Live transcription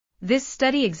This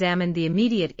study examined the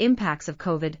immediate impacts of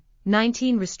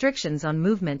COVID-19 restrictions on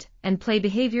movement and play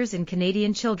behaviors in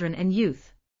Canadian children and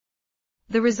youth.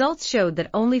 The results showed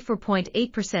that only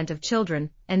 4.8% of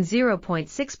children and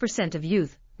 0.6% of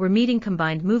youth were meeting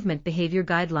combined movement behavior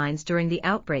guidelines during the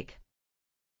outbreak.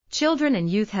 Children and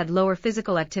youth had lower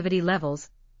physical activity levels,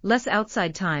 less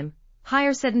outside time,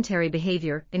 higher sedentary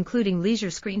behavior, including leisure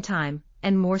screen time,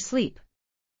 and more sleep.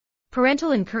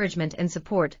 Parental encouragement and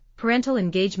support, parental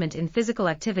engagement in physical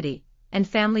activity, and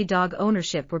family dog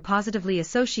ownership were positively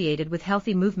associated with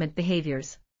healthy movement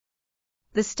behaviors.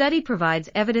 The study provides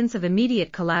evidence of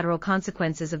immediate collateral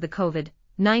consequences of the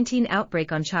COVID-19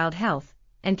 outbreak on child health,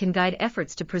 and can guide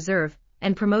efforts to preserve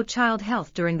and promote child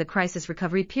health during the crisis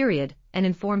recovery period, and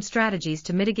inform strategies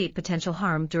to mitigate potential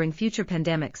harm during future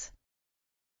pandemics.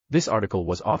 This article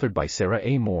was authored by Sarah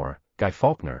A. Moore, Guy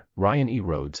Faulkner, Ryan E.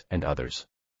 Rhodes, and others.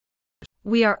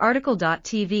 We are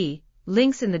RTCLTV,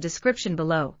 links in the description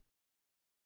below.